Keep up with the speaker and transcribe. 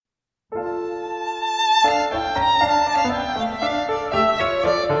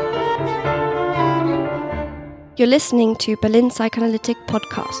You're listening to Berlin Psychoanalytic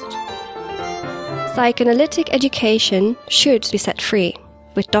podcast. Psychoanalytic education should be set free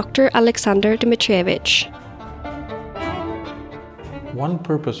with Dr. Aleksandar Dimitrijevic. One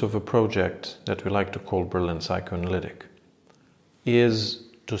purpose of a project that we like to call Berlin Psychoanalytic is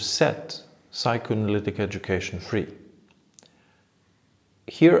to set psychoanalytic education free.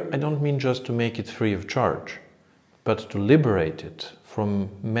 Here I don't mean just to make it free of charge, but to liberate it from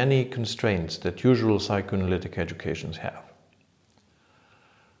many constraints that usual psychoanalytic educations have.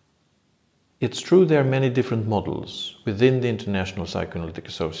 It's true there are many different models. Within the International Psychoanalytic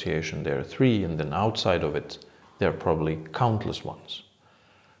Association there are 3, and then outside of it there are probably countless ones.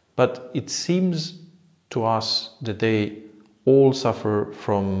 But it seems to us that they all suffer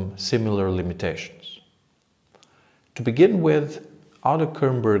from similar limitations. To begin with, Otto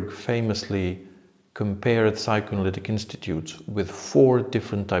Kernberg famously compared psychoanalytic institutes with 4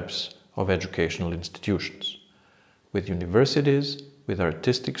 different types of educational institutions: with universities, with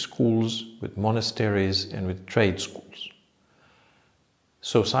artistic schools, with monasteries, and with trade schools.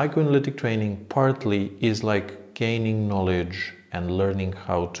 So psychoanalytic training partly is like gaining knowledge and learning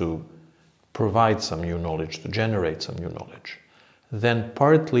how to provide some new knowledge, to generate some new knowledge. Then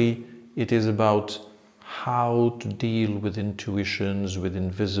partly it is about how to deal with intuitions, with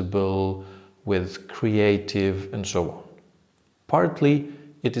invisible, with creative, and so on. Partly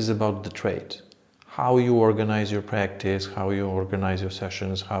it is about the trade, how you organize your practice, how you organize your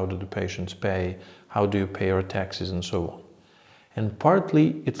sessions, how do the patients pay, how do you pay your taxes, and so on. And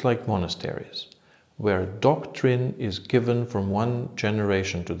partly it's like monasteries, where doctrine is given from one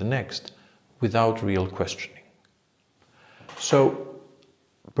generation to the next without real questioning. So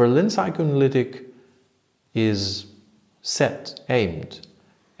Berlin Psychoanalytic is aimed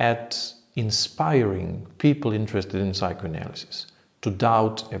at inspiring people interested in psychoanalysis to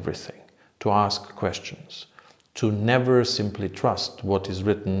doubt everything, to ask questions, to never simply trust what is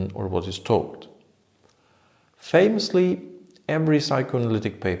written or what is told. Famously, every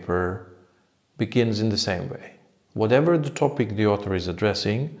psychoanalytic paper begins in the same way. Whatever the topic the author is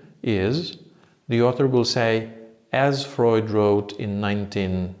addressing is, the author will say, as Freud wrote in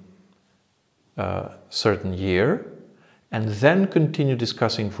 19 certain year, and then continue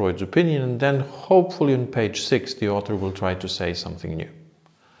discussing Freud's opinion, and then hopefully on page 6 the author will try to say something new.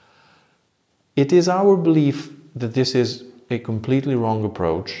 It is our belief that this is a completely wrong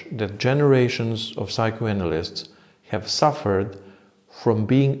approach, that generations of psychoanalysts have suffered from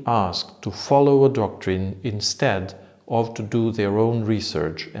being asked to follow a doctrine instead of to do their own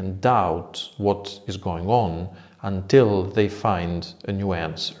research and doubt what is going on until they find a new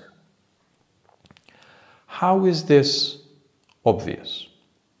answer. How is this obvious?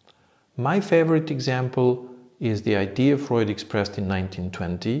 My favorite example is the idea Freud expressed in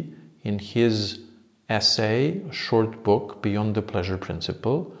 1920 in his essay, a short book, Beyond the Pleasure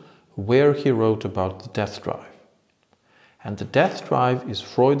Principle, where he wrote about the death drive. And the death drive is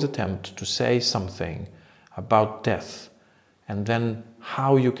Freud's attempt to say something about death, and then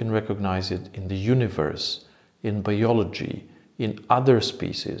how you can recognize it in the universe, in biology, in other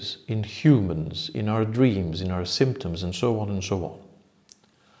species, in humans, in our dreams, in our symptoms, and so on and so on.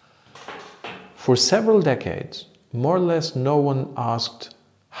 For several decades, more or less no one asked,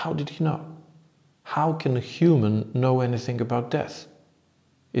 how did he know? How can a human know anything about death?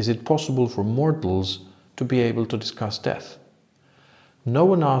 Is it possible for mortals to be able to discuss death? No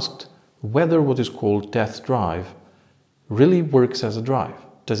one asked whether what is called death drive really works as a drive.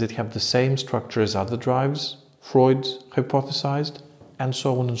 Does it have the same structure as other drives Freud hypothesized, and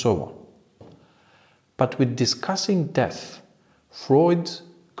so on and so on. But with discussing death, Freud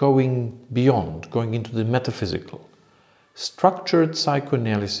going beyond, going into the metaphysical, structured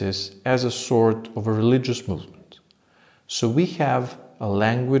psychoanalysis as a sort of a religious movement. So we have a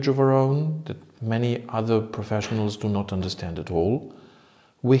language of our own that many other professionals do not understand at all.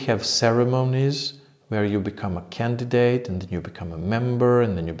 We have ceremonies where you become a candidate, and then you become a member,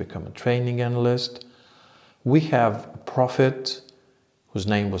 and then you become a training analyst. We have a prophet whose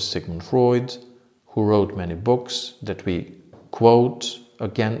name was Sigmund Freud, who wrote many books that we quote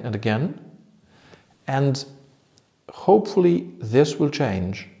again and again. And hopefully this will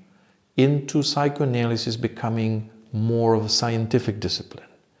change into psychoanalysis becoming more of a scientific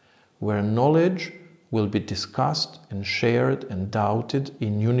discipline, where knowledge will be discussed and shared and doubted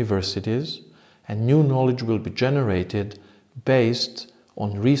in universities, and new knowledge will be generated based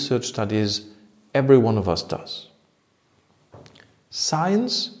on research studies every one of us does.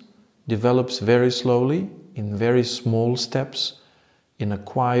 Science develops very slowly, in very small steps, in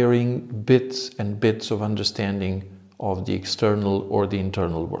acquiring bits and bits of understanding of the external or the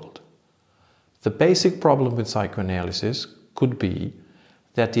internal world. The basic problem with psychoanalysis could be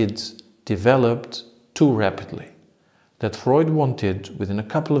that it's developed too rapidly, that Freud wanted, within a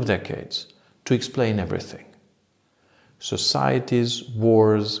couple of decades, to explain everything. Societies,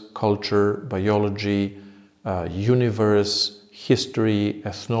 wars, culture, biology, universe, history,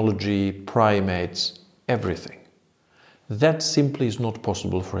 ethnology, primates, everything. That simply is not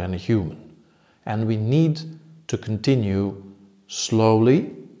possible for any human. And we need to continue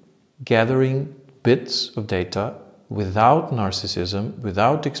slowly gathering bits of data without narcissism,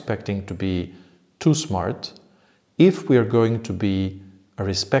 without expecting to be too smart, if we are going to be a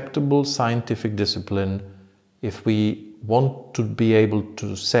respectable scientific discipline, if we want to be able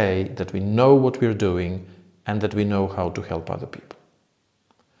to say that we know what we're doing and that we know how to help other people.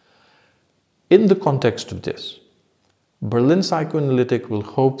 In the context of this, Berlin Psychoanalytic will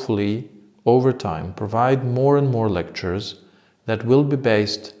hopefully, over time, provide more and more lectures that will be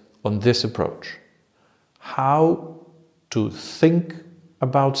based on this approach. How to think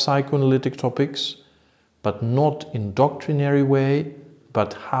about psychoanalytic topics, but not in doctrinary way,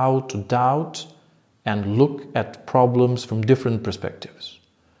 but how to doubt and look at problems from different perspectives.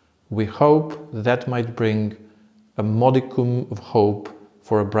 We hope that might bring a modicum of hope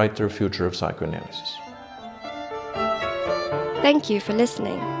for a brighter future of psychoanalysis. Thank you for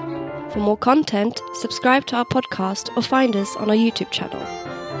listening. For more content, subscribe to our podcast or find us on our YouTube channel.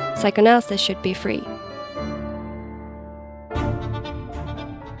 Psychoanalysis should be free.